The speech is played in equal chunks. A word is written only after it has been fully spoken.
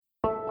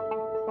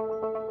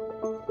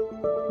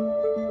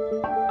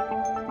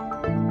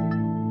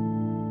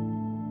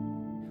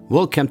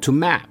Welcome to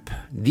MAP,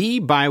 the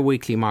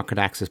bi-weekly market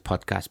access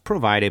podcast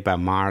provided by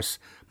Mars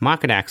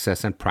Market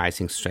Access and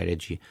Pricing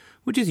Strategy,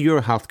 which is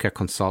your healthcare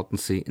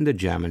consultancy in the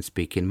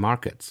German-speaking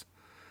markets.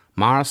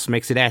 Mars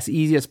makes it as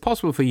easy as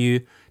possible for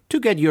you to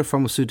get your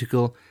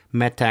pharmaceutical,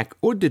 medtech,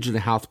 or digital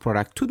health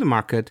product to the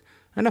market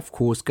and, of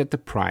course, get the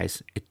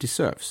price it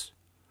deserves.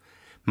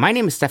 My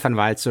name is Stefan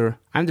Walzer.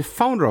 I'm the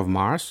founder of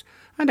Mars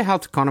and a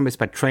health economist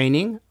by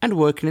training and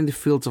working in the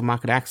fields of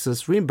market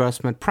access,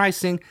 reimbursement,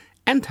 pricing,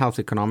 and health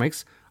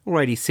economics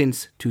already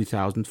since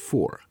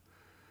 2004.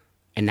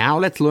 And now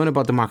let's learn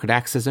about the market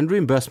access and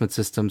reimbursement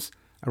systems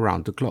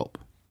around the globe.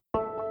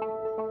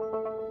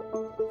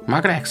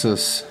 Market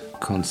access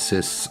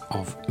consists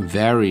of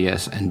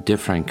various and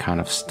different kind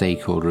of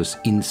stakeholders,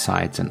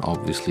 insights, and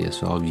obviously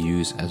as well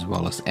views as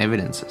well as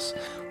evidences.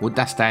 What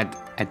does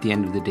that at the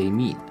end of the day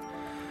mean?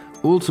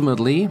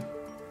 Ultimately,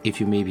 if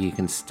you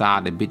can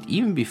start a bit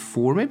even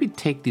before, maybe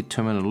take the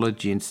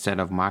terminology instead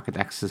of market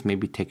access,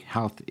 maybe take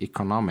health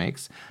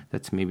economics.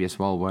 That's maybe as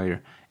well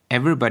where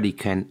everybody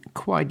can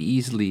quite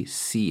easily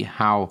see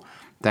how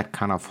that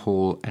kind of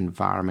whole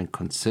environment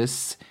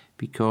consists,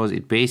 because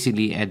it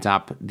basically adds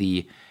up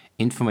the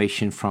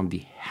information from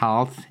the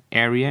health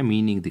area,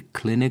 meaning the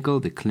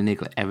clinical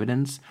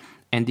evidence,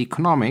 and the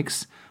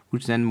economics,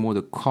 which then more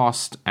the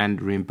cost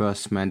and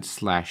reimbursement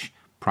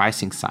 /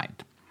 pricing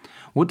side.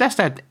 What does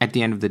that at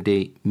the end of the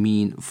day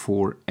mean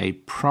for a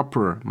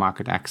proper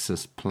market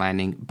access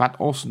planning, but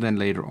also then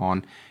later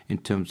on in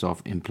terms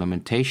of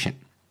implementation?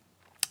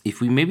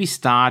 If we maybe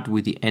start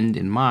with the end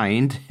in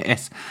mind,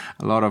 as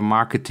a lot of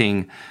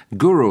marketing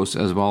gurus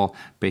as well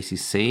basically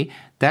say,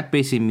 that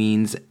basically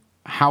means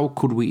how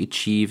could we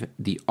achieve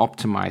the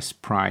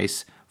optimized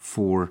price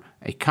for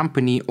a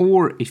company,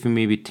 or if we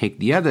maybe take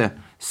the other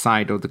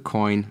side of the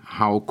coin,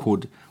 how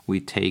could we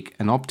take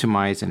and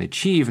optimize and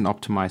achieve an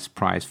optimized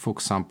price, for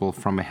example,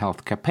 from a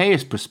healthcare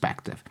payer's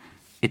perspective.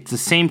 It's the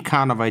same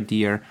kind of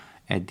idea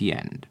at the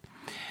end.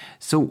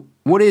 So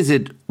what is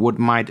it what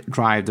might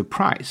drive the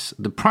price?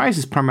 The price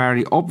is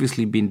primarily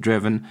obviously being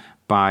driven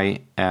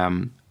by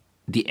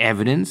the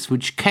evidence,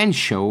 which can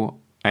show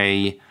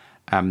an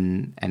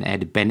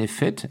added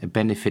benefit, a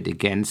benefit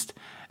against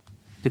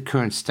the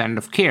current standard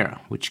of care,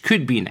 which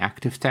could be an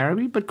active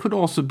therapy, but could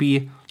also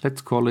be,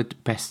 let's call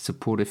it, best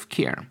supportive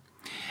care.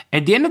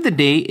 At the end of the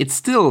day, it's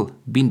still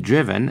been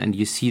driven, and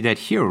you see that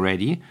here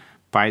already,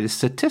 by the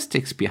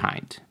statistics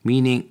behind,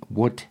 meaning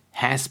what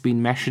has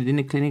been measured in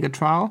a clinical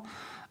trial,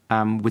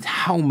 with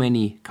how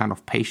many kind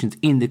of patients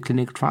in the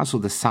clinical trial, so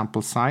the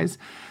sample size.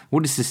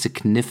 What is the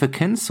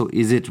significance? So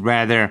is it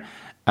rather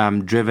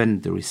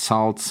the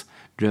results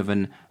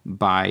driven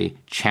by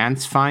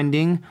chance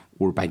finding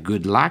or by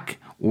good luck,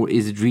 or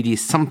is it really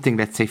something,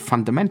 let's say,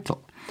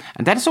 fundamental?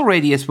 And that is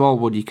already as well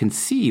what you can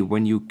see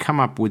when you come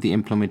up with the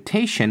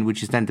implementation,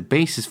 which is then the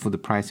basis for the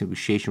price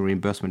negotiation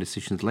reimbursement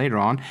decisions later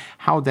on,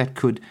 how that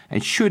could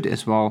and should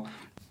as well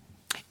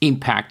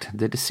impact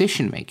the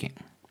decision making.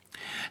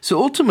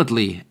 So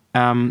ultimately,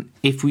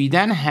 if we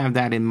then have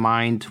that in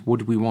mind,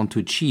 what we want to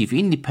achieve,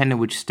 independent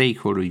which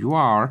stakeholder you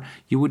are,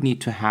 you would need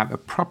to have a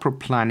proper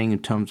planning in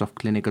terms of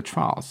clinical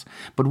trials.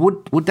 But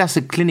what does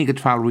a clinical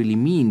trial really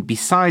mean,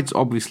 besides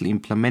obviously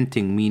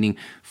implementing, meaning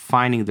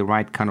finding the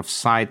right kind of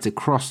sites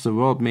across the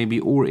world maybe,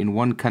 or in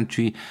one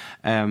country,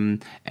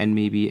 and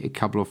maybe a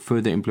couple of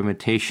further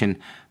implementation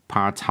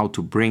parts, how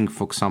to bring,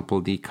 for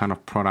example, the kind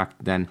of product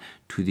then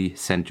to the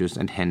centers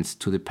and hence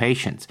to the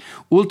patients.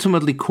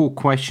 Ultimately, core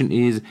question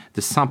is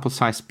the sample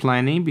size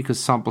planning, because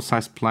sample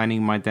size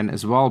planning might then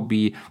as well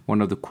be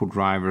one of the core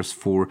drivers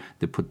for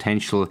the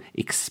potential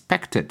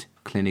expected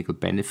clinical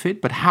benefit.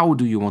 But how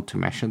do you want to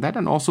measure that?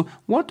 And also,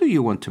 what do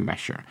you want to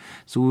measure?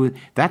 So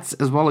that's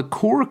as well a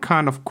core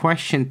kind of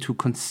question to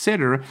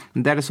consider.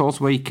 And that is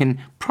also where you can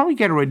probably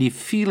get already a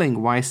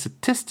feeling why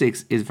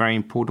statistics is very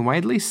important, why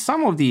at least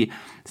some of the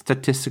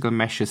statistical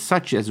measures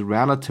such as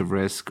relative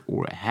risk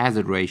or a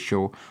hazard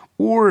ratio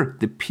or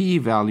the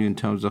p-value in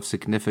terms of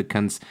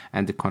significance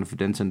and the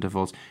confidence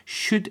intervals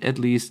should at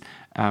least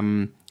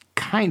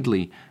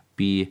kindly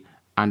be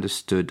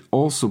understood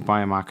also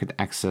by market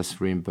access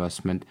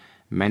reimbursement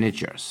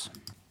managers.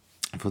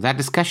 For that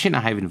discussion,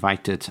 I have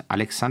invited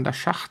Alexander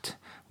Schacht,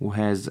 who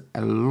has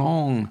a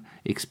long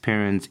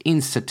experience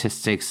in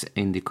statistics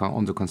on the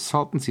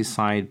consultancy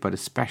side, but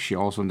especially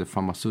also on the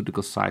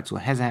pharmaceutical side. So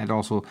has had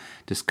also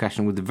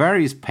discussion with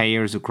various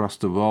payers across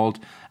the world,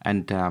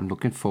 and I'm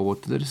looking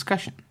forward to the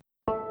discussion.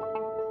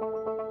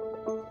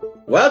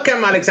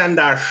 Welcome,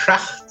 Alexander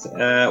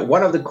Schacht,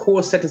 one of the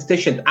core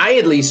statisticians I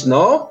at least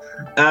know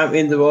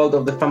in the world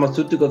of the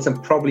pharmaceuticals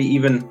and probably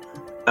even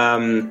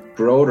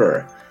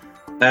broader.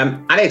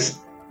 Alex,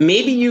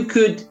 maybe you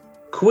could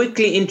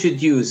quickly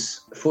introduce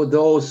for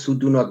those who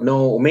do not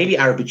know, or maybe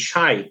are a bit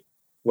shy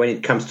when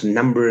it comes to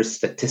numbers,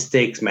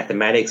 statistics,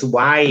 mathematics,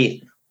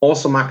 why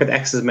also market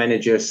access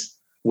managers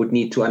would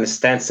need to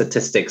understand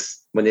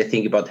statistics when they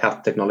think about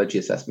health technology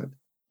assessment.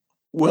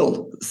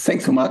 Well,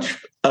 thanks so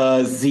much.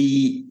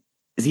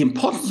 The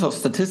importance of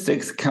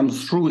statistics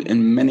comes through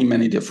in many,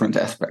 many different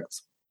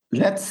aspects.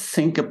 Let's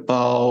think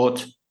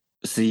about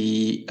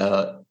the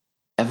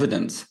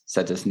evidence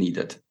that is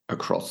needed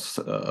across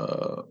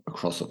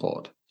the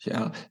board.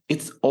 Yeah,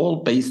 it's all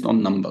based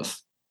on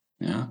numbers.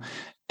 Yeah.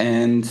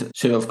 And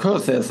so, of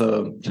course, there's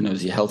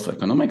the health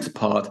economics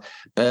part,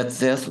 but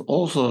there's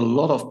also a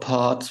lot of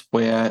parts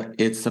where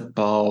it's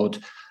about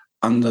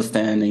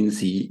understanding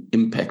the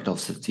impact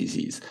of the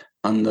disease,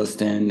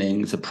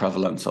 understanding the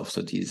prevalence of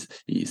the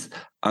disease,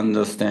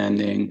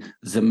 understanding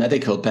the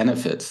medical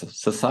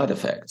benefits, the side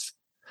effects.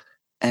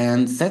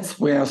 And that's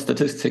where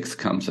statistics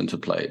comes into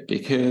play,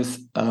 because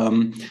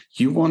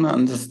you want to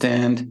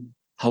understand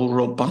how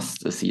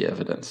robust is the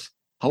evidence,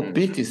 how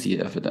big is the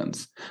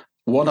evidence,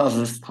 what are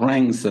the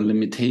strengths and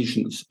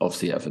limitations of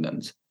the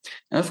evidence.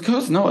 And of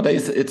course,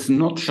 nowadays, it's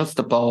not just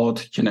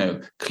about,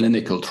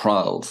 clinical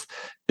trials.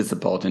 It's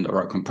about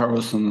indirect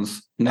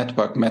comparisons,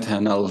 network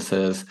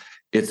meta-analysis.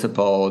 It's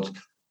about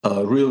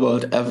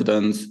real-world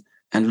evidence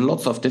and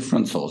lots of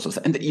different sources,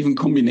 and even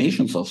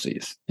combinations of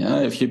these.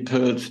 Yeah, if you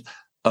put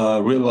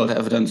real-world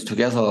evidence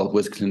together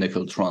with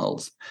clinical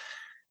trials.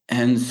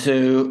 And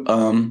so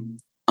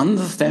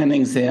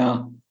understanding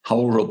there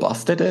how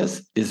robust it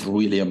is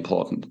really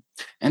important.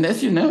 And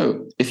as you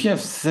know, if you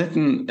have sat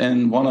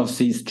in one of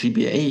these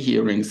GBA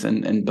hearings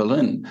in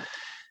Berlin,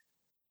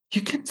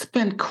 you can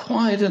spend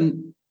quite a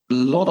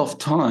lot of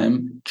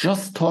time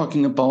just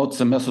talking about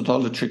the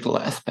methodological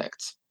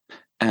aspects.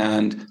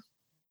 And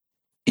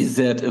is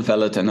that a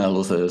valid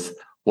analysis?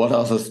 What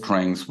are the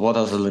strengths? What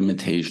are the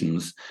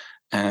limitations?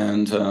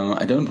 And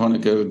I don't want to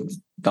go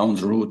down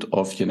the route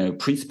of,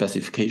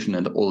 pre-specification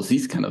and all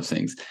these kind of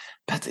things,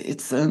 but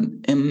it's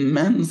an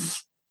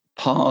immense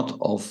part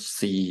of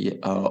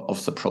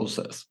the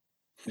process.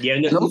 Yeah,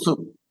 and also,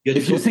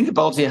 if you think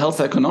about the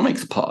health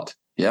economics part,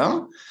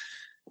 yeah,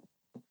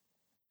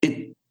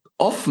 it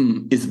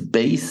often is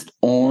based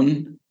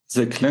on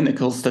the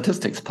clinical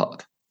statistics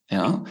part.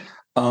 Yeah.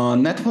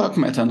 Network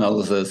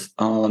meta-analysis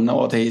are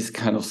nowadays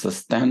kind of the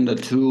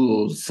standard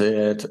tools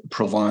that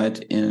provide,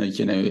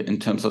 in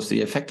terms of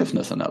the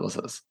effectiveness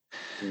analysis.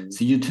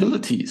 The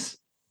utilities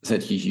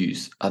that you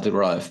use are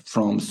derived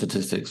from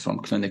statistics, from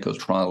clinical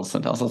trials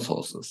and other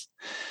sources.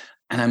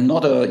 And I'm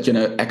not a,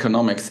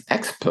 economics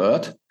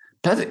expert,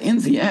 but in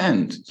the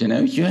end,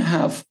 you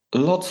have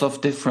lots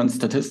of different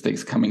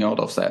statistics coming out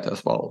of that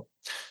as well.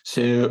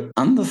 So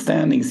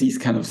understanding these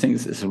kind of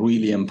things is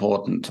really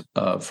important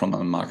from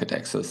a market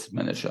access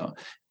manager.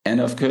 And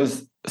of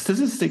course,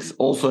 statistics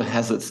also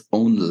has its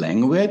own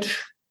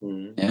language.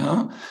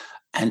 Yeah.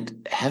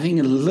 And having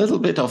a little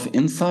bit of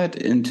insight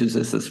into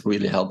this is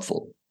really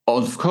helpful.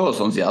 Of course,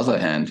 on the other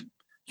hand,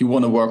 you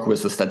want to work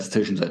with a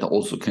statistician that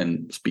also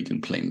can speak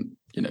in plain,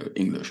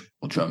 English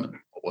or German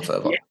or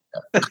whatever. Yeah.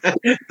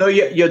 No,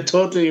 you're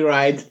totally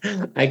right.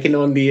 I can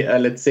only,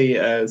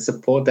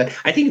 support that.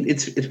 I think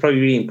it's probably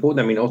really important.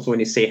 I mean, also when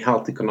you say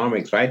health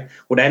economics, right?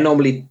 What I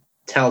normally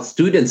tell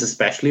students,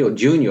 especially, or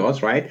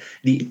juniors, right?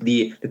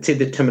 Let's say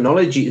the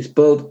terminology is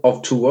built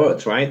of two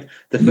words, right?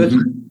 The first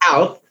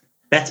health,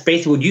 that's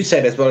basically what you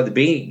said as well at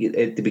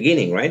the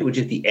beginning, right? Which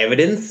is the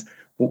evidence.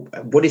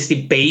 What is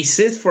the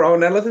basis for our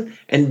analysis?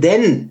 And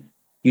then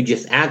you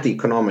just add the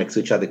economics,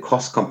 which are the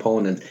cost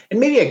components, and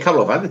maybe a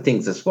couple of other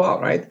things as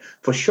well, right?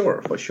 For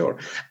sure.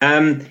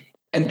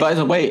 And by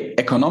the way,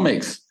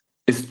 economics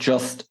is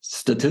just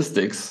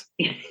statistics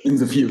in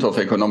the field of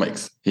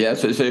economics. Yeah,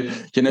 so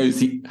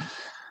the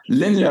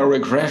linear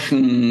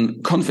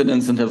regression,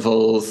 confidence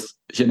intervals,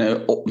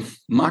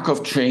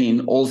 Markov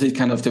chain, all these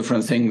kind of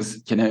different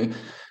things,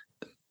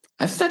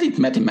 I studied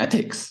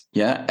mathematics.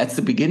 Yeah, at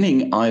the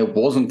beginning, I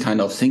wasn't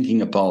kind of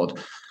thinking about,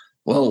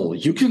 well,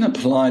 you can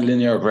apply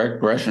linear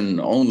regression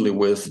only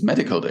with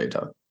medical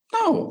data.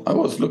 No, I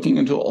was looking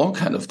into all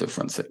kinds of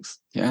different things.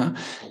 Yeah.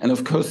 And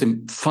of course,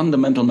 the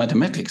fundamental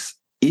mathematics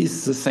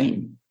is the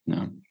same.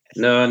 Yeah.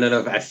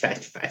 No. I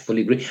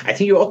fully agree. I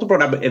think you also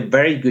brought up a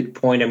very good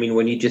point. I mean,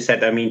 when you just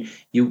said,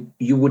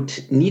 you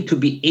would need to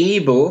be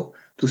able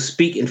to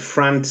speak in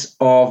front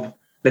of,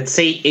 let's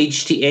say,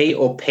 HTA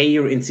or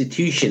payer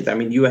institutions. I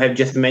mean, you have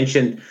just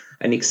mentioned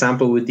an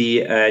example with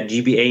the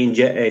GBA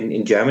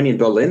in Germany, in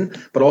Berlin,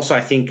 but also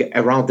I think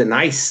around the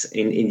NICE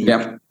in the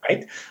UK,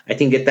 right? I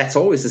think that's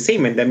always the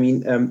same. And I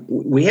mean,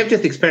 we have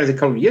just experienced a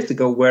couple of years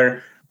ago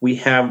where we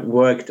have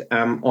worked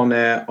on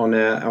a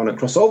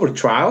crossover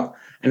trial,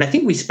 and I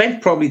think we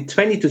spent probably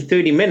 20 to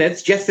 30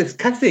 minutes just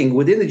discussing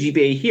within the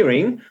GBA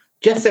hearing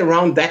just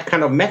around that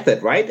kind of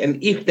method, right?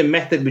 And if the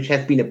method which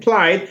has been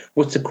applied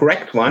was the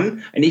correct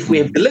one, and if we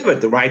have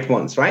delivered the right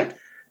ones, right?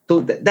 So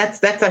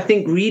that's I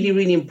think really,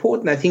 really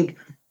important. I think,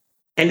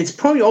 and it's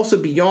probably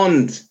also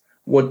beyond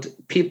what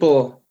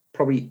people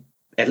probably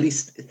at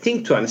least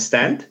think to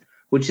understand,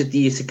 which is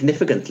the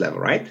significance level,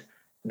 right?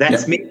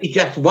 That's maybe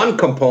just one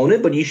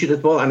component, but you should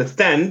as well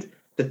understand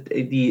that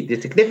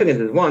the significance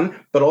is one,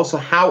 but also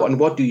how and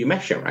what do you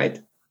measure, right?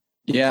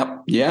 Yeah.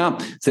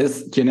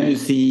 There's,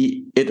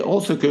 it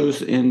also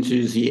goes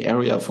into the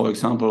area, for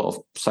example, of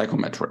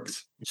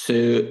psychometrics.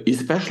 So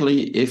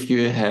especially if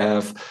you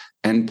have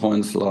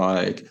endpoints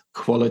like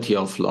quality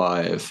of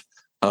life,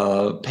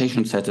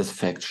 patient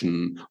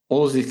satisfaction,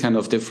 all these kind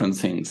of different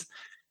things.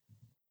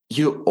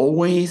 you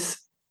always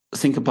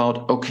think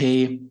about,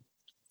 okay,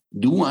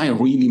 do I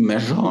really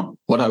measure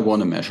what I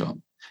want to measure?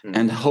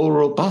 And how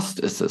robust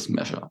is this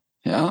measure?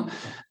 Yeah.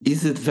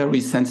 Is it very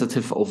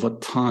sensitive over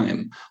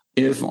time?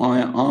 If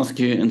I ask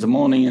you in the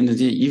morning and in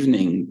the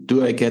evening,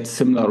 do I get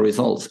similar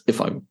results? If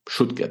I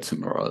should get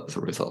similar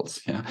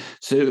results. Yeah.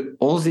 So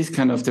all these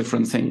kind of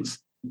different things.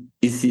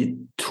 Is the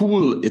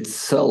tool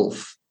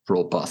itself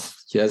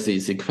robust? Yes,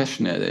 is the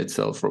questionnaire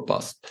itself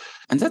robust?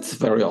 And that's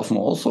very often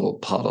also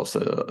part of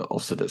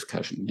the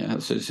discussion. Yeah.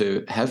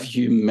 So have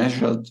you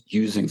measured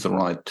using the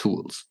right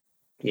tools?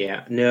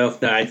 Yeah, no,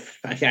 I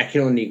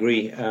can only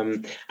agree.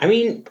 I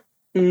mean,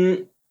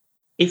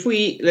 if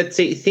we, let's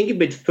say, think a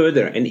bit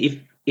further, and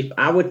if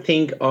I would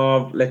think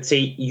of, let's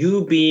say,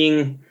 you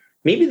being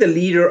maybe the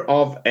leader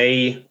of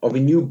a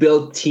new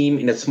build team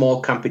in a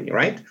small company,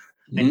 right?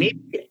 Mm-hmm. And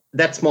maybe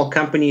that small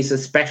company is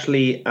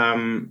especially,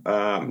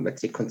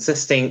 let's say,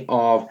 consisting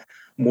of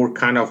more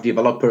kind of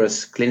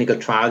developers, clinical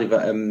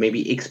trial,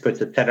 maybe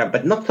experts, etc.,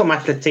 but not so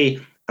much, let's say,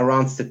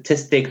 around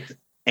statistics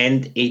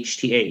and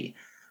HTA.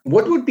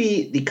 What would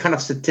be the kind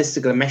of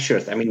statistical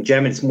measures? I mean, in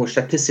German, it's more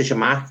statistische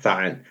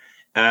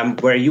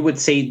Maßzahlen, where you would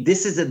say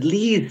this is at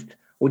least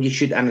what you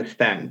should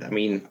understand. I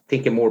mean,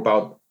 thinking more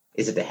about,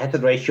 is it a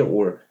hazard ratio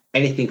or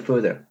anything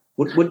further?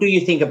 What do you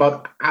think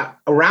about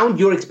around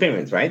your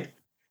experience, right?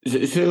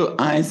 So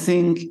I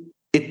think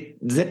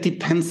that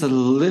depends a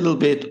little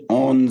bit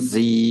on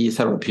the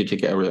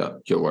therapeutic area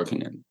you're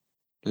working in.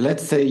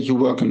 Let's say you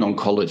work in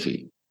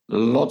oncology.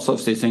 Lots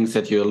of the things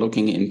that you're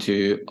looking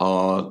into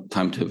are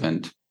time to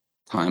event,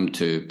 time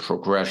to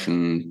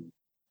progression,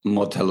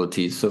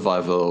 mortality,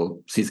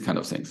 survival, these kind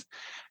of things.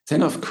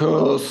 Then, of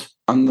course,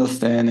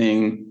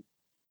 understanding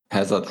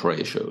hazard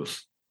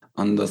ratios,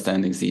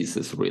 understanding these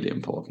is really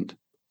important.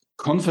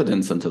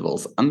 Confidence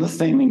intervals,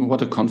 understanding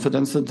what a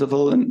confidence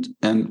interval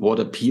and what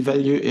a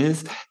p-value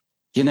is.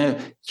 You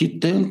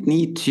don't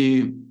need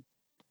to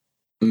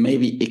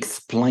maybe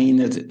explain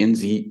it in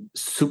the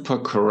super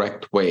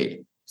correct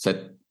way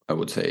that I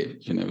would say,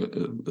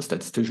 a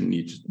statistician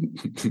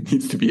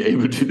needs to be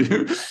able to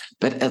do,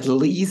 but at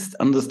least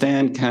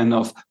understand kind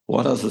of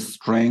what are the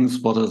strengths,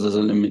 what are the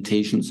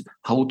limitations,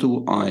 how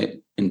do I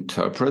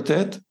interpret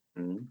it?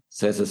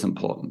 That is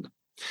important.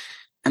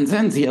 And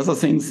then the other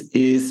things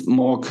is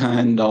more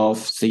kind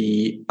of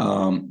the,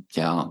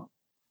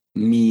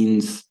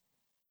 means,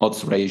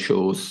 odds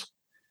ratios,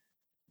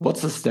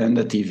 what's the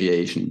standard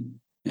deviation?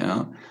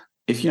 Yeah.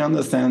 If you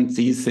understand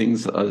these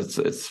things,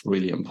 it's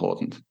really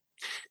important.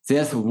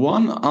 There's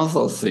one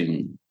other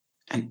thing,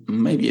 and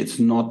maybe it's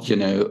not,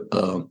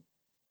 a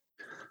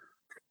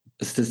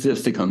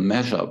statistical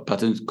measure,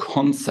 but a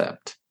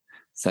concept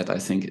that I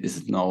think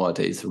is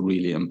nowadays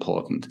really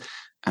important.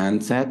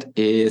 And that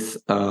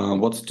is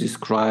what's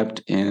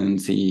described in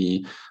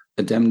the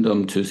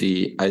addendum to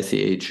the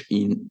ICH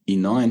E9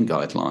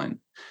 guideline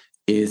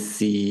is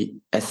the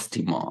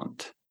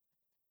estimand.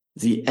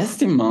 The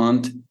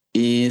estimand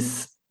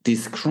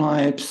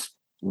describes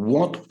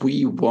what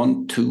we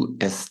want to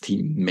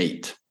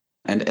estimate.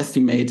 And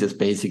estimate is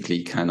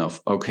basically kind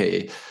of,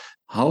 okay,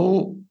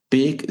 how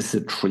big is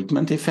the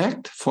treatment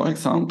effect, for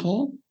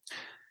example,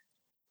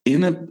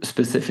 in a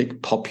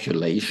specific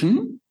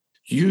population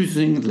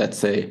using, let's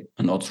say,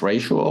 an odds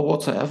ratio or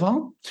whatsoever,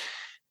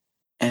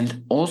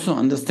 and also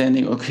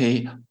understanding,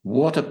 okay,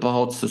 what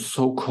about the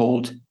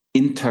so-called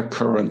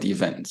intercurrent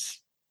events?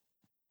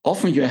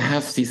 Often you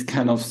have these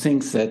kind of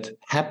things that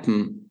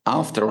happen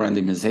after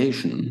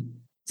randomization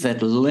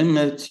that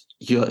limit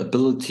your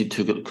ability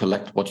to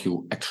collect what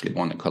you actually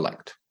want to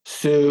collect.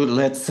 So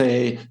let's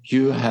say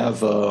you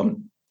have a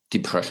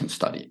depression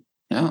study,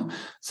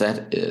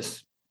 that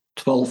is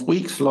 12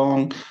 weeks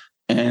long,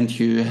 and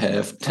you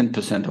have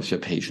 10% of your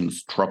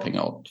patients dropping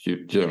out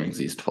during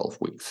these 12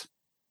 weeks.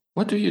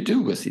 What do you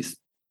do with these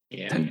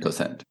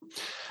 10%?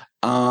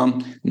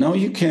 Now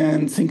you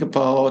can think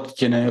about,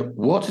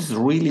 what is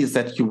really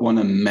that you want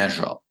to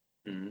measure?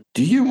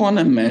 Do you want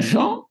to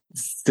measure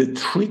the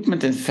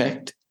treatment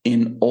effect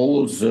in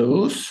all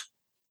those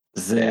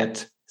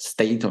that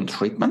stayed on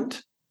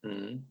treatment?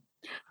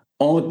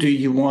 Or do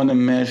you want to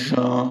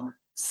measure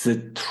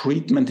the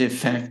treatment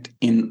effect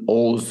in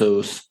all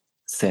those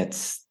that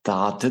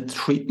started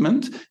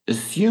treatment,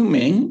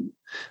 assuming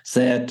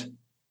that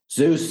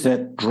those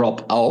that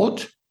drop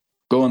out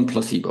go on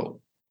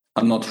placebo,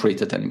 are not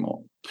treated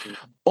anymore?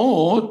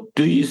 Or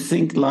do you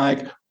think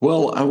like,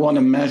 well, I want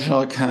to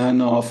measure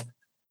kind of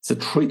the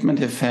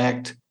treatment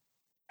effect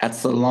at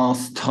the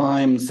last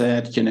time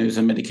that,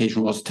 the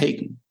medication was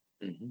taken,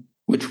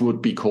 which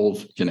would be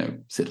called,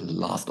 the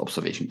last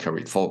observation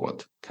carried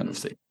forward kind of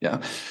thing.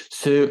 Yeah.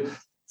 So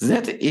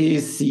that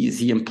is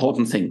the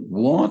important thing.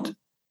 What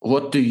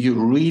do you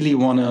really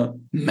want to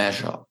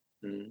measure?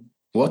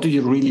 What do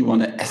you really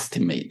want to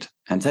estimate?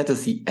 And that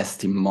is the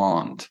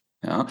estimand.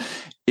 Yeah.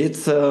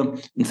 It's a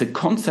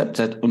concept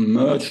that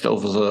emerged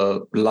over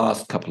the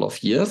last couple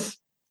of years,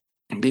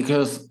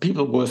 because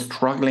people were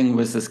struggling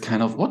with this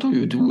kind of, what do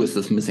you do with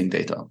this missing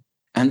data?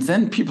 And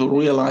then people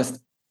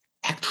realized,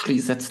 actually,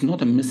 that's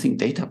not a missing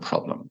data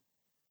problem.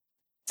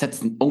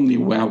 That's only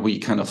where we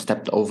kind of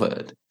stepped over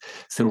it.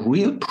 The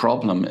real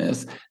problem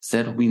is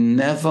that we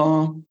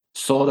never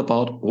thought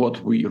about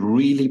what we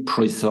really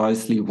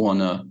precisely want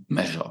to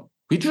measure.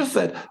 We just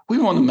said we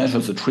want to measure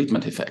the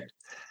treatment effect.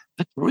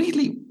 But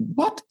really,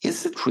 what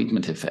is the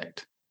treatment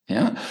effect?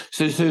 Yeah.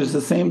 So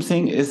the same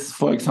thing is,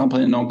 for example,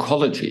 in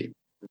oncology.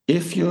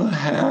 If you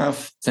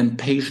have then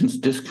patients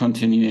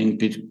discontinuing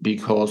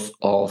because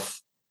of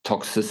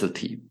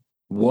toxicity,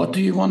 what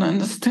do you want to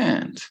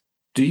understand?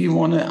 Do you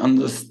want to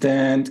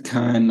understand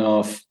kind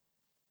of,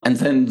 and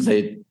then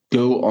they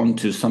go on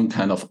to some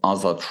kind of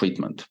other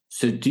treatment.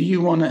 So do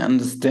you want to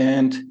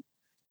understand,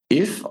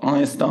 if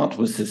I start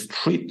with this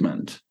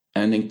treatment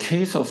and in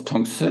case of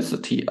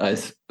toxicity, I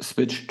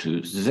switch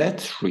to that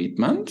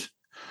treatment,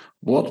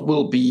 what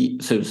will be,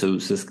 so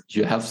this,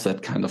 you have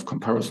that kind of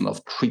comparison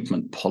of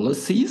treatment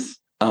policies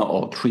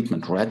or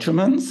treatment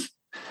regimens.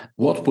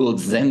 What will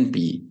then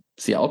be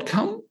the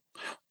outcome?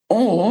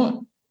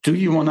 Or do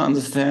you want to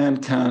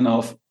understand kind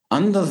of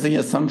under the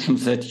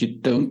assumptions that you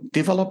don't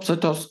develop the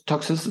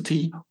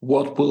toxicity,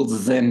 what will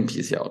then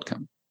be the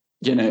outcome?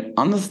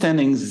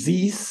 Understanding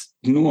these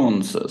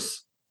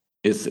nuances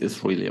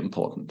is really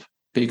important,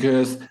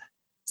 because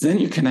then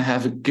you can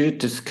have a good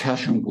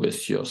discussion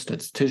with your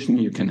statistician,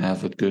 you can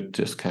have a good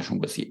discussion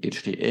with the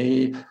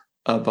HTA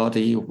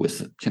body,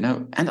 with,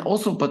 and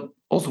also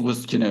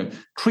with,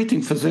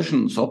 treating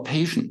physicians or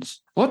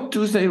patients. What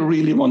do they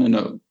really want to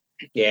know?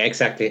 Yeah,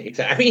 exactly.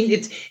 I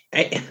mean,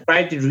 I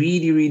described it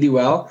really, really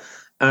well,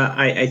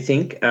 I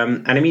think.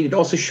 And I mean, it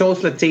also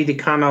shows, let's say, the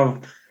kind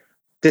of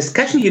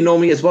discussion you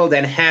normally as well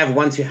then have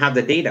once you have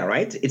the data,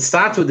 right? It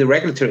starts with the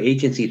regulatory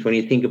agencies when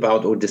you think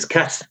about or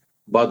discuss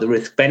about the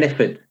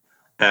risk-benefit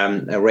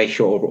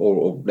ratio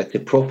or let's say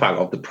profile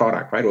of the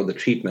product, right, or the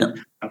treatment.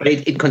 Yeah. But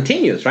it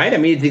continues, right? I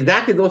mean, it's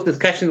exactly those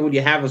discussions would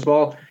you have as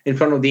well in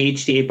front of the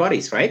HTA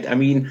bodies, right? I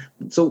mean,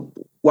 so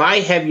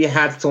why have you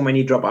had so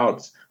many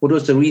dropouts? What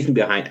was the reason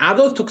behind? Are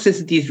those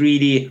toxicities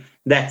really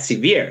that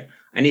severe?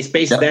 And it's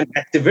based then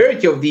that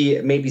severity of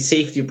the maybe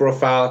safety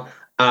profile,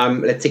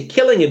 let's say,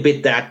 killing a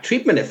bit that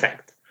treatment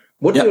effect.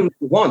 What do we really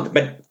want?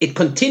 But it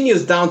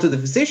continues down to the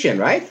physician,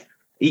 right?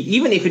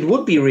 Even if it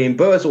would be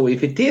reimbursed, or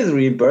if it is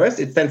reimbursed,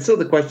 it's then still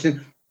the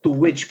question to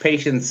which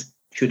patients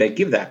should I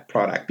give that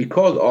product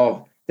because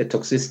of the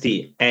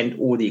toxicity and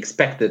or the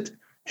expected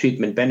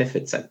treatment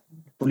benefits. I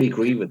fully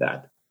agree with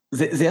that.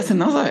 There's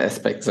another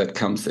aspect that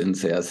comes in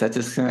there. That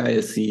is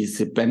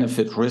the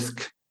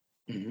benefit-risk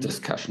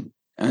discussion.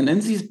 And in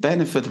this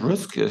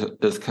benefit-risk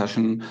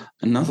discussion,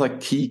 another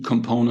key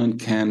component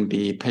can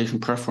be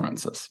patient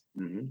preferences.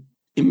 Mm-hmm.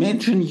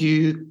 Imagine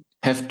you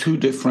have two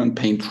different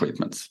pain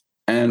treatments.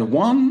 And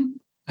one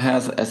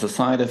has as a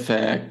side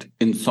effect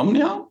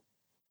insomnia,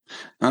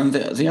 and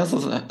the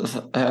other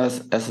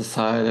has as a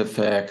side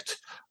effect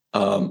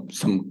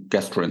some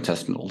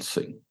gastrointestinal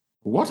thing.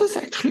 What is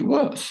actually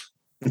worse?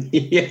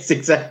 Yes,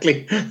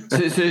 exactly.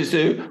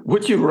 So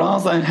would you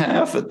rather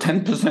have a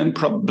 10%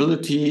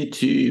 probability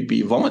to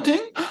be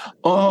vomiting,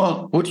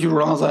 or would you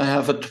rather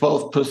have a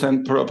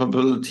 12%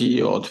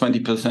 probability or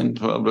 20%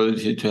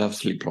 probability to have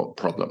sleep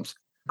problems?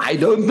 I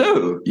don't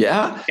know.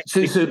 Yeah.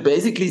 So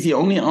basically the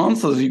only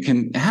answers you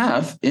can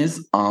have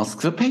is ask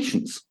the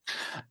patients.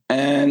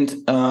 And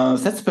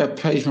that's where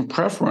patient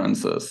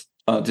preferences,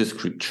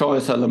 discrete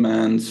choice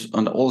elements,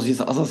 and all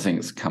these other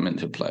things come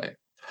into play.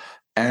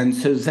 And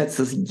so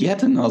that's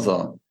yet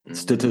another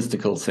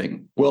statistical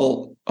thing.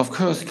 Well, of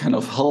course, kind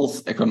of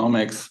health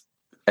economics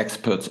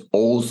experts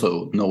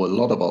also know a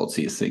lot about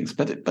these things.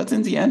 But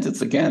in the end,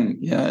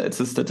 it's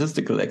a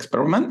statistical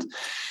experiment.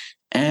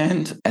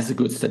 And as a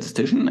good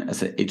statistician,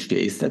 as an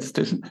HTA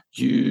statistician,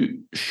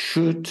 you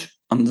should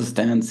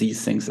understand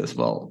these things as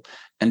well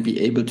and be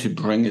able to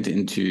bring it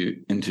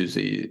into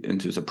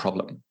the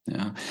problem.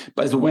 Yeah.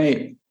 By the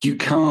way, you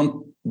can't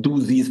do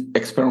these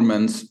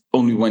experiments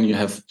only when you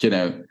have,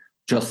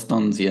 just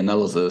done the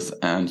analysis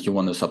and you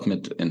want to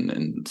submit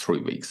in 3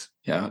 weeks,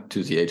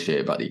 to the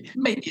HTA body.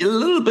 Maybe a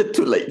little bit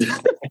too late.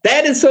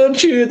 That is so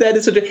true.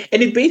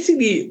 And it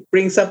basically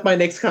brings up my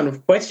next kind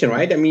of question,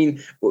 right? I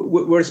mean,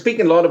 we're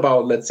speaking a lot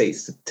about, let's say,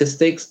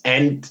 statistics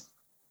and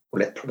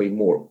probably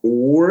more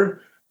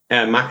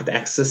market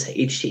access,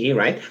 HTA,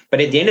 right?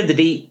 But at the end of the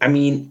day, I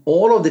mean,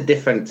 all of the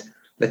different,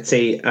 let's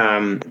say,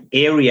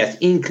 areas,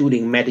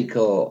 including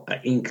medical,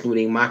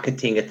 including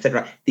marketing,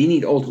 etc., they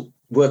need also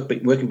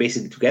working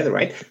basically together,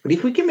 right? But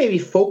if we can maybe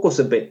focus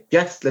a bit,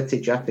 just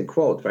in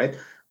quote, right,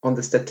 on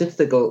the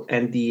statistical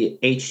and the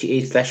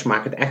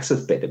HTA/market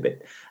access bit a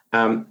bit,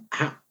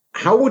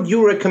 how would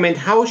you recommend,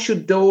 how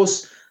should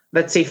those,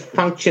 let's say,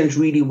 functions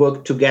really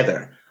work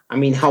together? I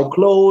mean, how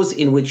close,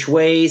 in which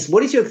ways?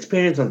 What is your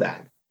experience on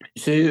that?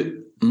 So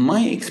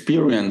my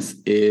experience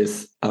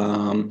is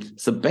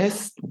the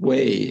best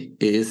way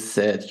is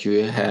that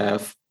you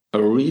have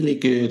a really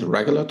good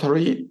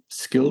regulatory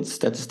skilled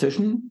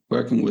statistician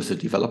working with the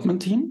development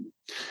team.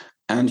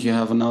 And you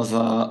have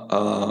another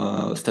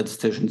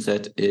statistician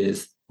that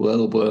is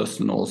well versed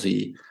in all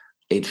the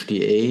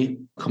HTA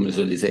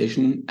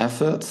commercialization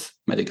efforts,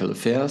 medical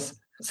affairs,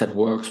 that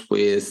works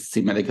with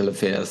the medical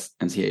affairs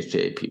and the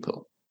HTA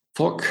people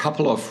for a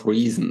couple of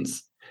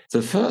reasons.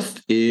 The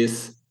first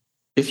is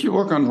if you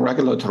work on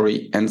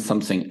regulatory and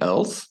something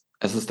else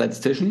as a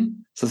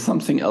statistician, so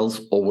something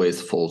else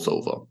always falls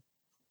over.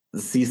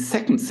 The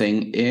second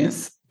thing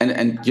is,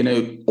 and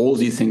all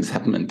these things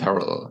happen in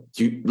parallel.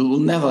 You will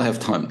never have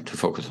time to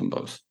focus on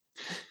both.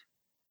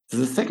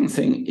 The second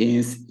thing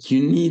is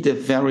you need a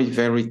very,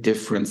 very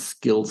different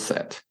skill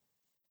set.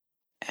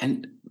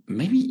 And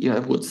maybe I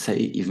would say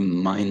even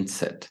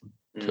mindset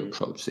to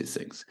approach these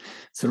things.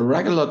 So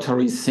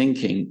regulatory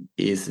thinking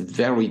is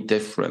very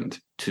different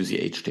to the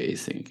HTA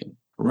thinking.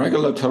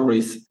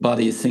 Regulatory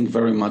bodies think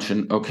very much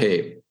in,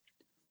 okay,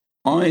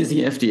 I,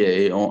 the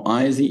FDA, or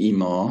I, the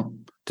EMA,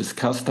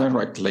 discuss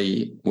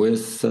directly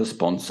with the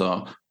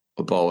sponsor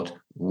about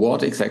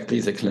what exactly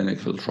the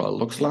clinical trial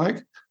looks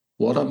like,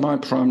 what are my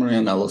primary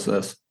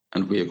analysis,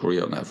 and we agree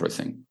on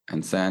everything.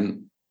 And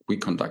then we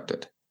conduct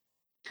it.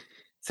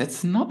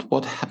 That's not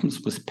what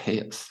happens with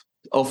payers.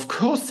 Of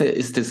course, there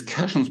is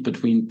discussions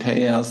between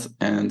payers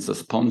and the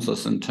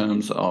sponsors in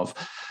terms of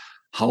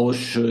how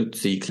should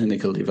the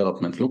clinical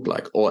development look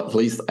like, or at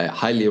least I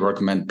highly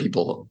recommend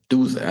people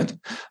do that.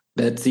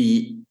 But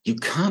you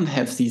can't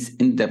have these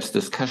in-depth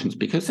discussions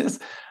because there's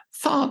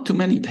far too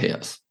many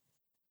payers.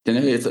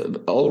 It's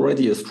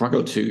already a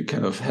struggle to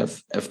kind of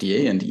have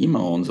FDA and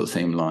EMA on the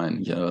same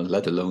line,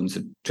 let alone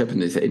the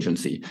Japanese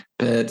agency.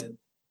 But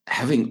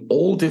having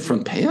all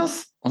different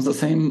payers on the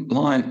same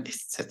line,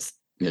 that's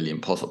nearly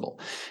impossible.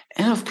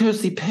 And of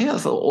course, the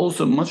payers are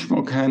also much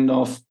more kind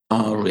of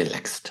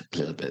relaxed a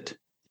little bit.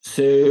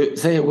 So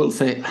they will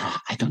say,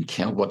 I don't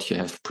care what you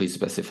have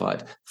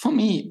pre-specified. For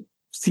me,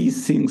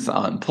 these things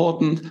are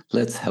important.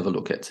 Let's have a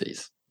look at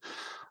these.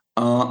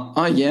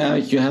 Yeah,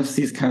 you have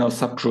these kind of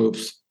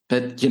subgroups.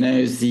 But,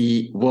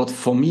 what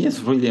for me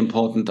is really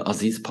important are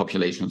these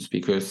populations,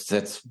 because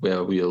that's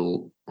where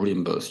we'll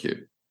reimburse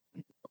you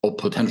or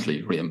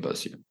potentially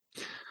reimburse you.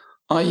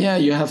 Yeah,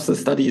 you have the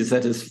studies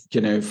that is,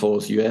 for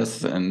the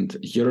US and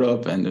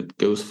Europe, and it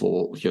goes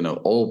for,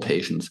 all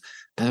patients.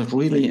 But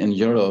really in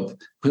Europe,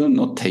 we'll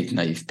not take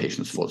naive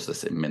patients for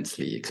this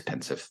immensely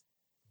expensive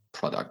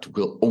product.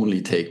 We'll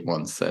only take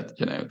ones that,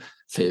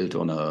 failed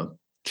on a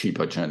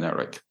cheaper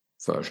generic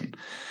version.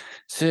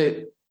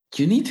 So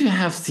you need to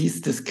have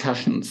these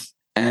discussions.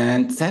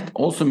 And that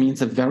also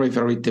means a very,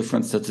 very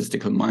different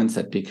statistical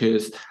mindset,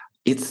 because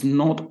it's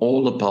not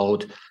all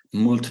about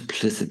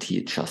multiplicity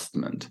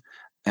adjustment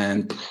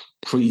and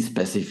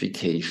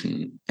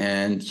pre-specification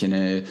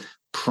and,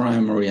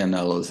 primary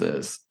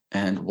analysis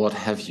and what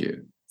have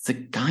you. The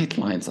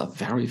guidelines are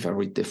very,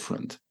 very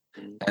different.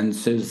 And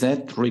so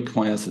that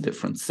requires a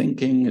different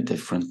thinking, a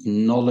different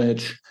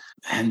knowledge.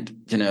 And,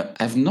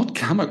 I've not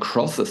come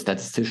across a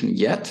statistician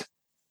yet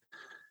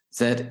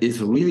that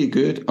is really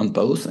good on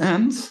both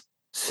ends.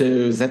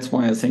 So that's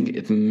why I think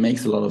it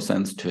makes a lot of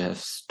sense to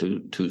have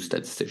two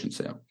statisticians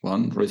there.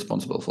 One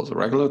responsible for the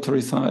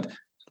regulatory side,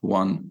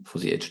 one for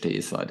the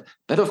HTA side.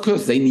 But of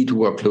course, they need to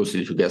work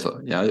closely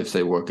together. Yeah, if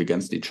they work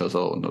against each other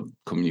or not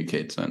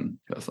communicate, then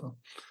you have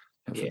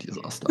a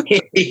disaster.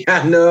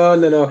 Yeah,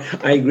 no.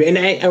 I agree. And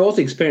I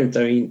also experienced,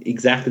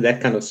 exactly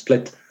that kind of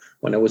split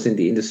when I was in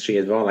the industry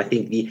as well. I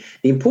think the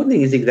important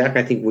thing is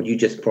exactly, I think, what you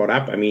just brought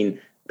up.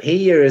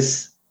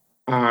 Payers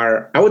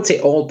I would say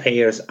all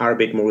payers are a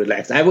bit more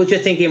relaxed. I was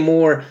just thinking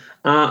more,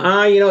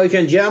 if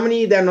you're in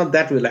Germany, they're not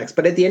that relaxed.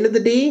 But at the end of the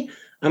day,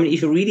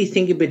 if you really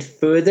think a bit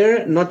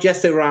further, not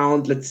just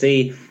around, let's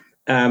say,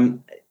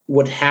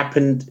 what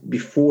happened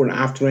before and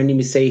after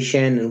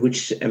randomization and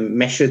which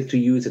measures to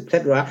use,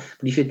 etc.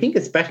 But if you think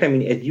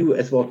especially, as you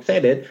as well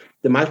said it,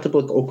 the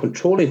multiple or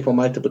controlling for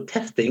multiple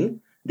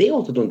testing, they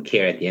also don't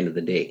care at the end of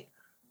the day.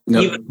 No.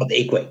 Even for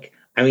AQUAC.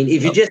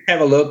 If you just have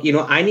a look,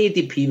 I need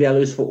the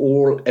p-values for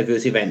all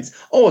adverse events.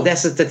 Oh,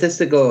 that's a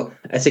statistical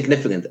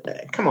significance.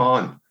 Come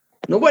on.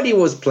 Nobody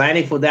was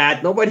planning for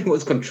that. Nobody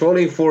was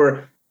controlling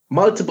for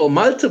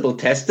multiple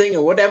testing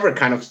or whatever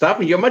kind of stuff.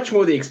 And you're much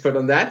more the expert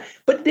on that.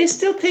 But they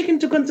still take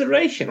into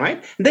consideration,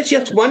 right? And that's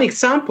just one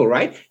example,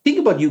 right? Think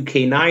about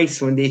UK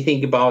NICE when they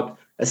think about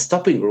a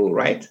stopping rule,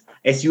 right?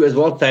 As you as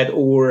well said,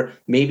 or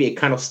maybe a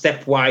kind of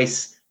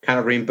stepwise kind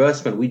of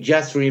reimbursement. We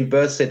just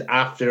reimburse it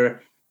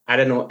after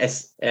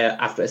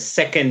after a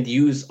second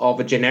use of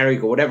a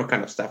generic or whatever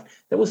kind of stuff.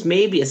 There was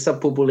maybe a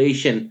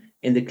subpopulation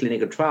in the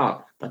clinical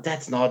trial, but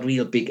that's not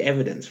real big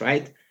evidence,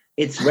 right?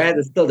 It's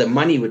rather still the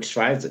money which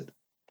drives it.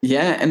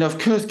 Yeah, and of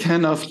course,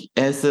 kind of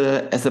as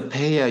a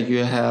payer,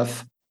 you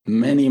have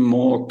many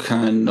more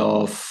kind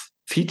of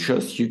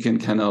features you can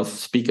kind of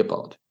speak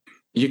about.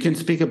 You can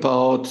speak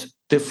about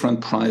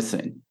different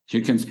pricing.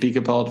 You can speak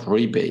about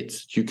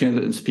rebates. You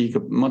can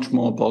speak much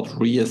more about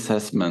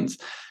reassessments.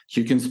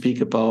 You can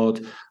speak about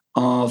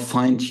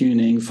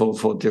fine-tuning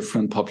for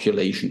different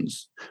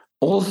populations.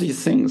 All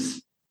these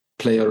things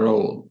play a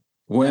role.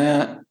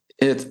 Where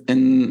it's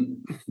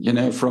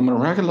from a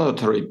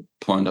regulatory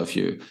point of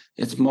view,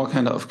 it's more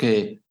kind of,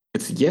 okay,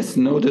 it's yes,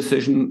 no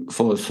decision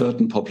for a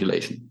certain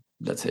population.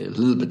 Let's say a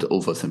little bit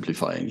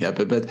oversimplifying, yeah,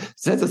 but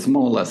that is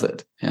more or less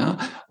it,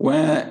 yeah.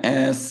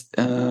 Whereas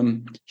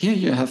here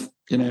you have,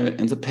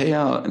 in the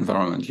payer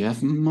environment, you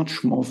have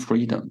much more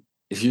freedom.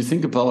 If you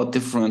think about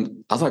different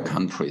other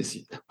countries,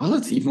 well,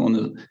 it's even on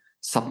a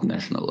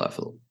subnational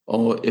level.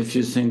 Or if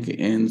you think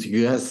in the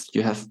US,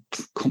 you have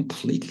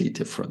completely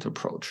different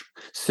approach.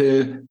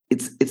 So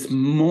it's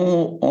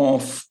more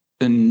of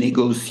a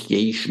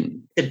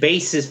negotiation. The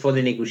basis for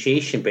the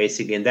negotiation,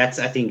 basically. And that's,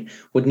 I think,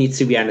 what needs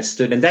to be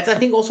understood. And that's, I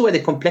think, also where the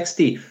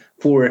complexity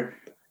for,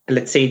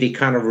 let's say, the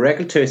kind of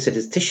regulatory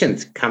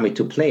statisticians come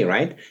into play,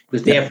 right?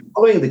 Because they are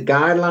following the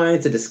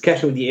guidelines, the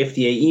discussion with the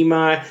FDA,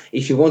 EMA.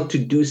 If you want to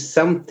do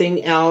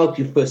something else,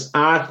 you first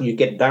ask, you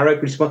get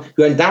direct response.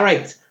 You're in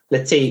direct,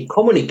 let's say,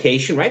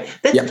 communication, right?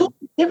 That's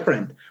totally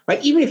different,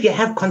 right? Even if you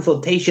have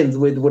consultations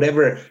with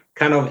whatever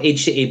kind of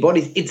HTA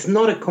bodies, it's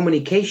not a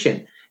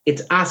communication.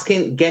 It's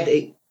asking, get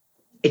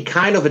a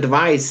kind of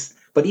advice,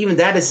 but even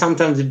that is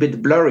sometimes a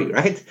bit blurry,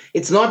 right?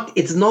 It's not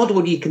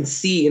what you can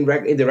see in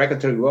the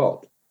regulatory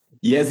world.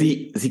 Yeah,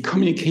 the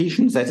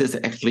communication, that is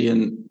actually a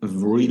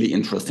really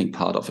interesting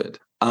part of it.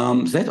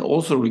 That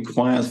also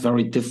requires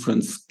very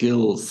different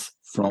skills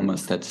from a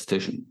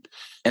statistician.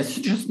 As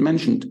you just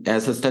mentioned,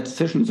 as a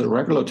statistician in the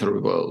regulatory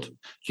world,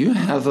 you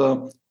have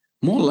more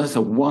or less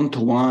a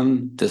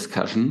one-to-one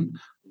discussion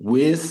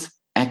with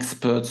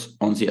experts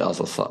on the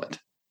other side.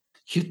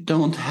 You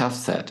don't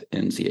have that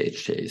in the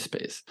HTA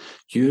space.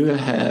 You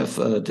have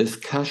a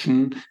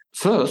discussion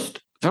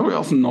first, very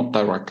often not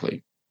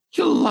directly.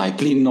 You'll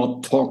likely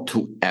not talk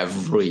to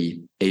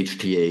every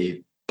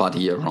HTA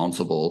body around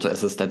the world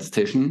as a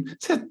statistician.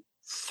 There are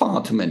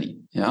far too many,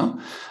 yeah?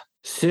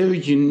 So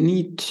you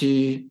need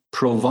to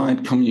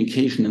provide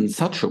communication in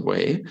such a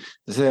way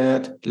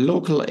that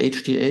local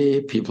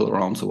HTA people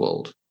around the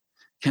world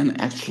can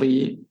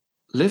actually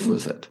live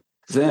with it.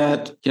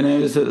 That,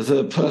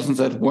 the person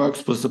that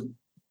works with the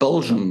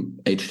Belgian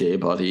HTA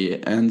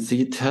body and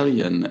the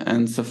Italian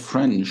and the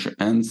French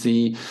and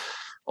the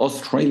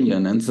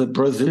Australian and the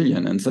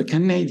Brazilian and the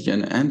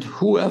Canadian and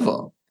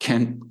whoever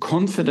can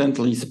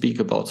confidently speak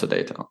about the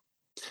data.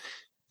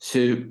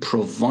 So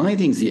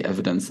providing the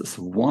evidence is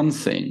one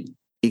thing,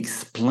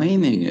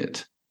 explaining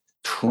it,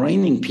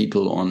 training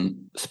people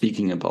on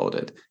speaking about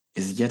it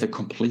is yet a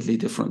completely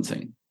different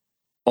thing.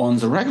 On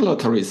the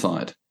regulatory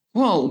side,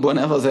 well,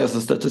 whenever there's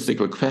a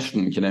statistical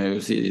question,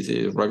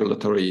 the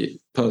regulatory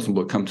person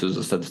will come to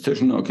the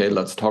statistician. Okay,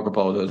 let's talk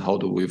about it. How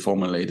do we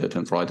formulate it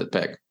and write it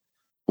back?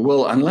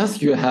 Well,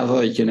 unless you have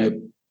a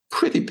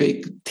pretty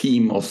big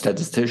team of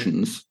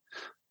statisticians,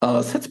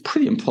 that's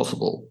pretty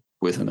impossible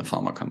within a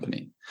pharma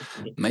company.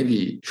 Maybe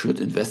you should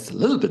invest a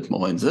little bit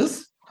more in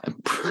this.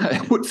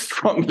 I would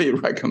strongly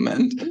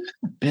recommend,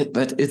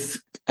 but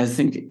I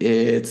think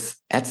it's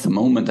at the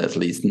moment at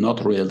least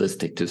not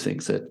realistic to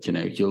think that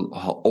you'll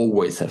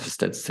always have a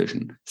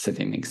statistician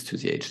sitting next to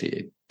the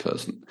HTA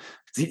person.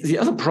 The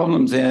other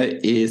problem there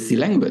is the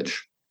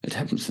language. It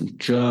happens in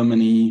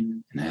Germany,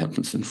 it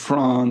happens in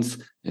France,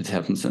 it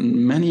happens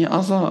in many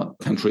other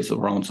countries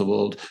around the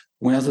world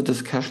where the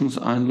discussions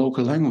are in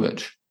local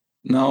language.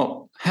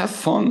 Now, have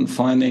fun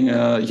finding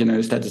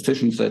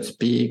statisticians that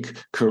speak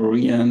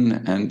Korean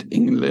and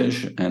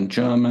English and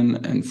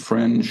German and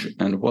French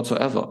and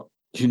whatsoever.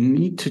 You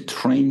need to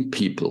train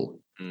people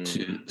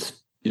to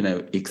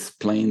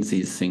explain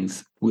these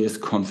things with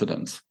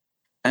confidence.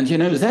 And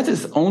that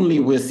is only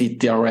with the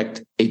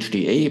direct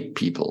HTA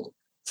people.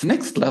 The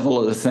next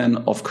level is then,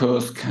 of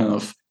course, kind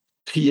of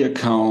peer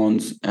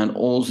counts and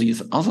all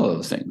these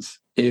other things.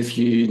 If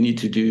you need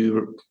to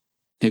do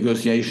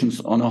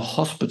negotiations on a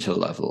hospital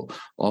level,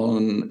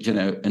 on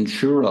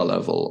insurer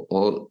level,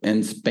 or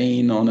in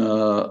Spain on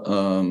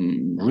a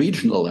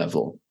regional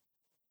level,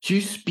 you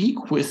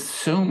speak with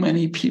so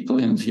many people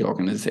in the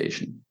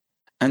organization,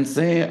 and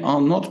they are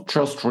not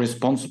just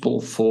responsible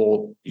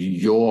for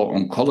your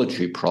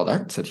oncology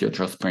products that you're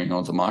just bringing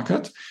on the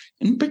market.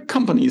 In big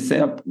companies, they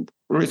are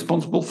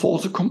responsible for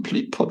the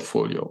complete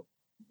portfolio.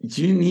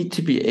 You need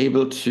to be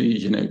able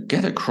to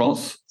get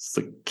across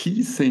the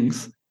key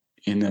things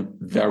in a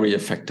very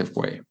effective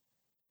way.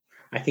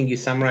 I think you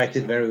summarized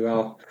it very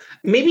well.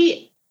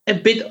 Maybe a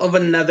bit of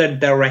another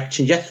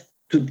direction, just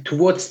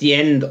towards the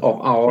end of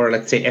our,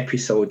 let's say,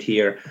 episode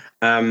here.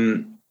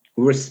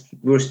 We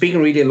were speaking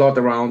really a lot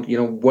around,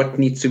 what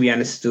needs to be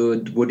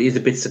understood, what is a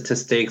bit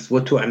statistics,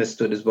 what to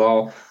understood as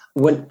well.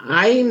 When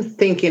I'm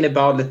thinking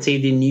about, let's say,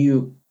 the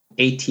new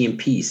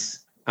ATMPs,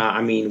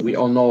 we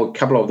all know a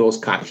couple of those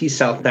CAR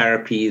T-cell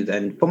therapies,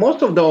 and for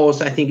most of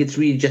those, I think it's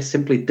really just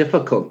simply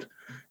difficult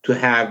to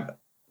have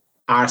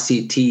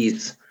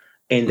RCTs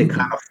in the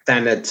kind of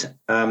standard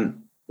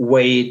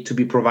way to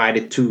be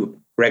provided to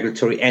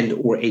regulatory and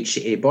or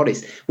HTA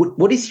bodies.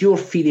 What is your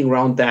feeling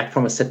around that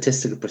from a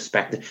statistical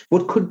perspective?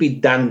 What could be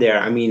done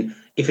there?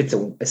 If it's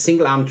a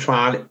single arm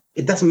trial,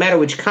 it doesn't matter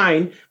which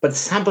kind, but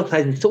sample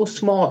size is so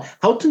small.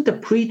 How to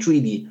interpret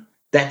really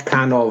that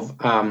kind of,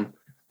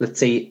 let's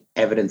say,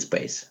 evidence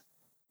base?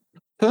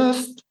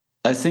 First,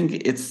 I think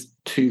it's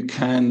to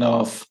kind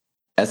of,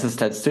 as a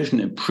statistician,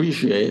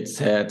 appreciate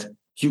that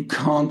you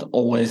can't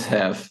always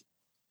have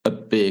a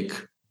big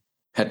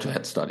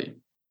head-to-head study.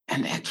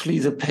 And actually,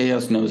 the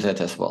payers know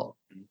that as well.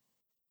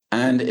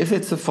 And if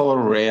it's for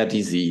a rare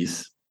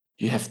disease,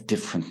 you have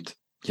different,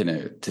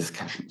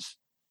 discussions.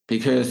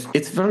 Because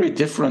it's very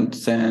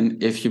different than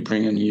if you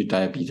bring a new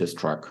diabetes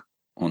drug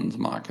on the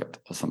market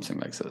or something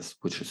like this,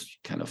 which is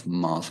kind of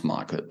mass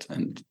market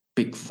and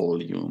big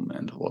volume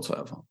and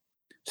whatsoever.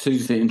 So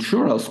the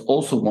insurers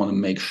also want to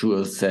make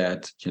sure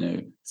that,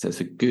 there's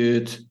a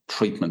good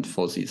treatment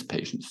for these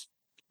patients.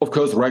 Of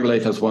course,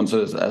 regulators want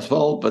this as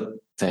well, but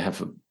they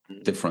have a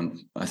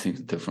different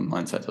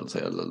mindset, I'll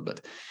say a little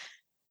bit.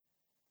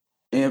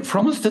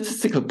 From a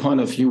statistical point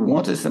of view,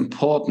 what is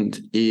important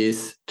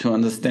is to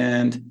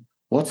understand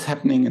what's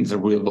happening in the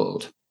real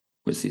world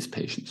with these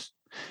patients.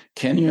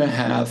 Can you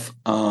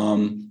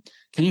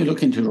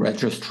look into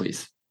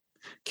registries?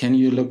 Can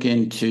you look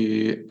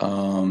into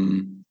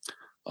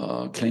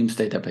claims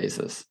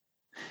databases?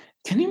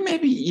 Can you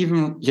maybe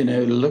even,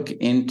 look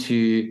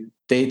into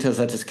data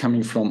that is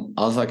coming from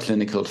other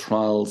clinical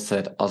trials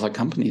that other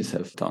companies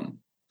have done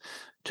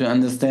to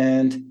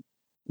understand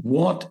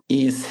what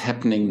is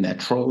happening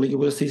naturally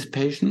with these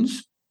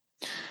patients?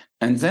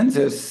 And then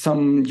there's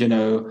some,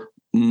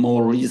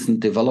 more recent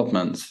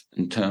developments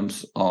in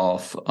terms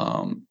of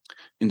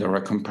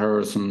indirect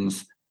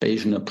comparisons,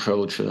 Bayesian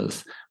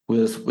approaches,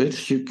 with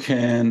which you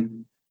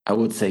can, I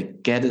would say,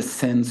 get a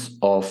sense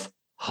of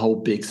how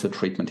big the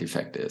treatment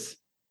effect is.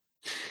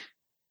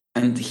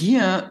 And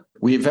here,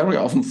 we very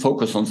often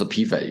focus on the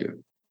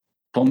p-value.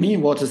 For me,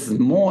 what is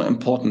more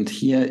important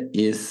here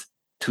is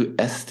to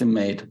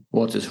estimate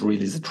what is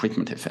really the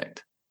treatment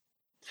effect.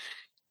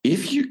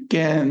 If you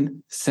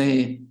can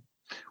say,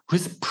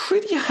 with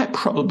pretty high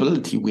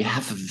probability, we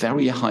have a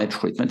very high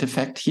treatment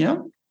effect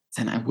here,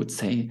 then I would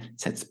say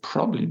that's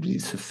probably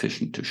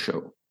sufficient to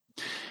show.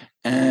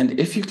 And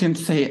if you can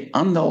say,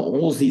 under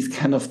all these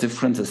kind of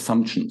different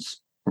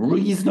assumptions,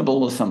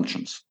 reasonable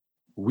assumptions,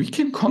 we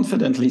can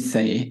confidently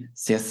say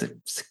there's a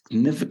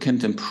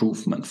significant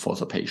improvement for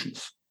the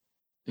patients.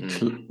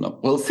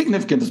 Well,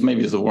 significant is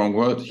maybe the wrong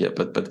word here,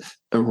 but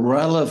a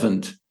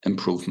relevant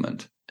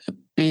improvement, a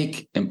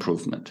big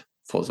improvement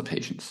for the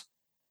patients.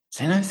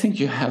 Then I think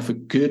you have a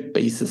good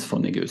basis for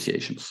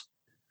negotiations.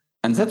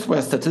 And that's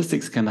where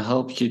statistics can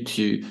help you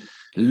to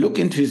look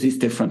into these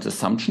different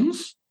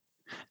assumptions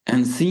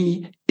and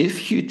see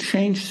if you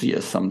change the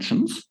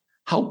assumptions,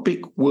 how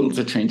big will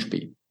the change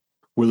be?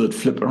 Will it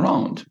flip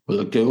around? Will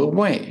it go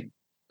away?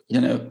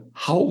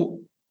 How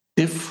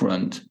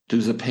different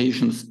do the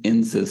patients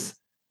in this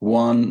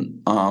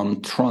one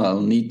trial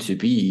need to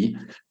be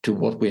to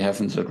what we have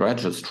in the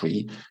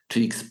registry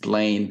to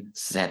explain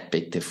that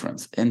big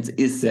difference? And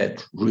is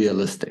that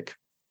realistic?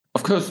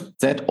 Of course,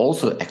 that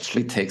also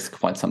actually takes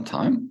quite some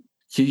time.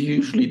 You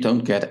usually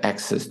don't get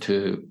access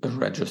to a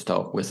register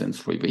within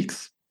 3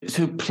 weeks.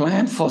 So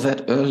plan for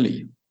that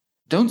early.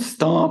 Don't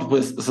start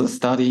with the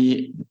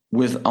study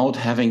without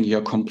having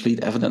your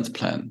complete evidence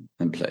plan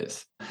in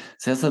place.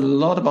 There's a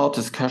lot about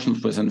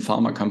discussions within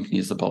pharma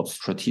companies about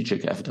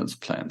strategic evidence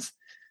plans.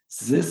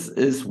 This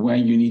is where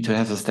you need to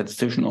have a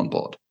statistician on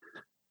board.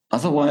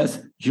 Otherwise,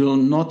 you'll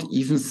not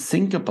even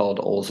think about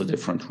all the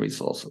different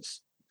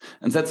resources.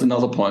 And that's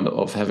another point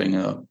of having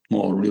a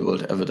more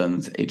real-world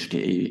evidence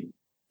HTA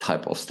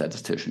type of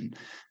statistician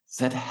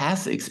that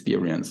has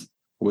experience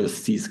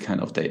with these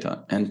kind of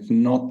data and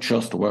not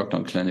just worked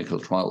on clinical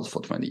trials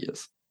for 20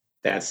 years.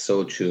 That's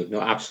so true. No,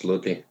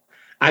 absolutely.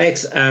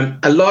 Alex,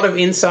 a lot of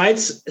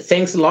insights.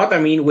 Thanks a lot. I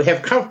mean, we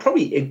have covered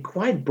probably a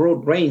quite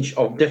broad range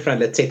of different,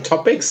 let's say,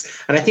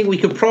 topics. And I think we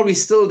could probably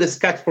still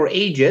discuss for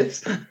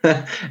ages.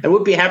 I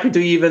would be happy to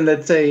even,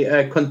 let's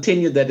say,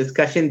 continue the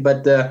discussion.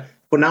 But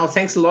for now,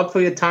 thanks a lot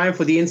for your time,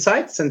 for the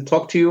insights, and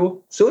talk to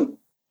you soon.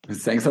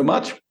 Thanks so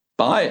much.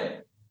 Bye.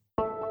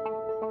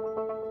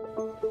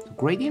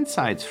 Great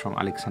insights from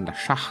Alexander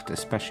Schacht,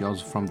 especially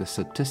also from the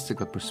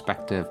statistical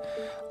perspective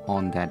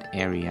on that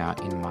area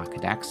in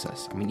market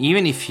access. I mean,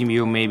 even if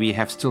you maybe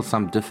have still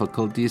some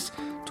difficulties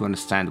to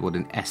understand what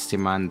an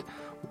estimand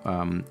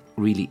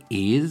really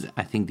is,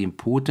 I think the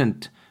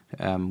important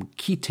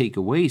key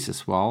takeaways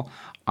as well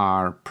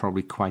are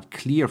probably quite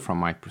clear from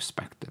my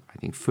perspective. I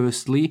think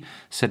firstly,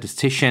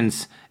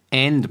 statisticians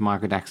and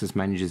market access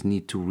managers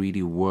need to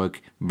really work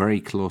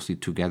very closely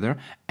together,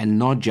 and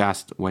not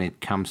just when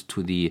it comes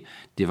to the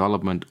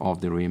development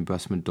of the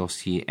reimbursement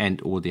dossier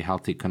and or the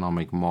health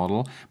economic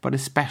model, but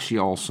especially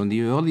also in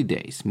the early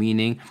days,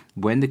 meaning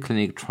when the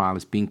clinical trial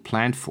is being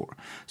planned for.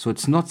 So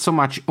it's not so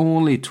much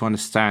only to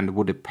understand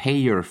what a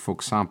payer, for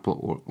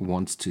example,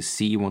 wants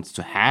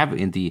to have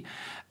in the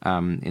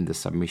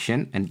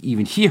submission. And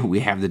even here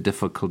we have the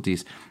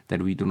difficulties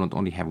that we do not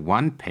only have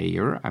one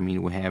payer. I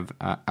mean, we have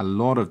a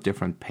lot of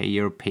different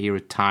payer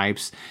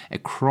types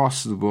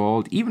across the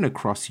world, even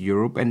across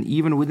Europe, and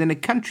even within a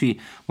country,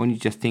 when you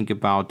just think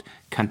about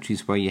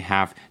countries where you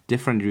have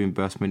different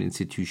reimbursement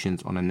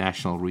institutions on a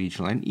national,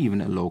 regional, and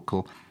even a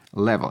local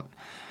level.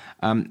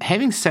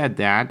 Having said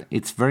that,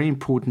 it's very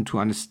important to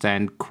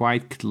understand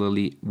quite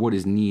clearly what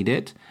is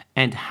needed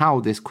and how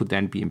this could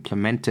then be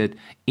implemented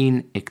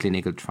in a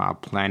clinical trial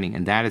planning.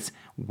 And that is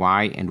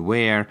why and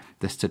where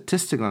the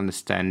statistical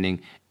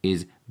understanding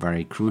is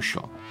very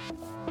crucial.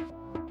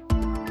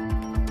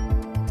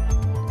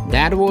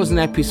 That was an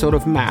episode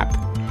of MAP,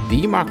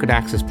 the Market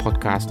Access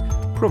podcast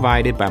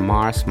provided by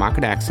Mars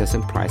Market Access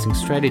and Pricing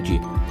Strategy,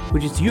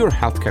 which is your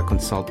healthcare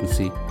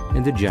consultancy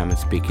in the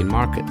German-speaking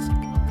markets.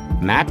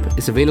 MAP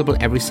is available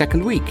every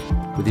second week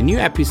with a new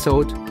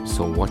episode,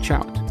 so watch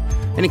out.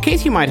 And in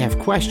case you might have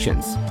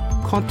questions,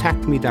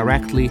 contact me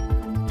directly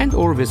and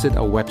or visit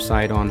our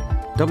website on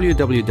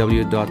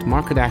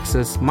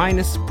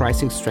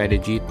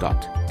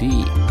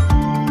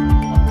www.marketaccess-pricingstrategy.de.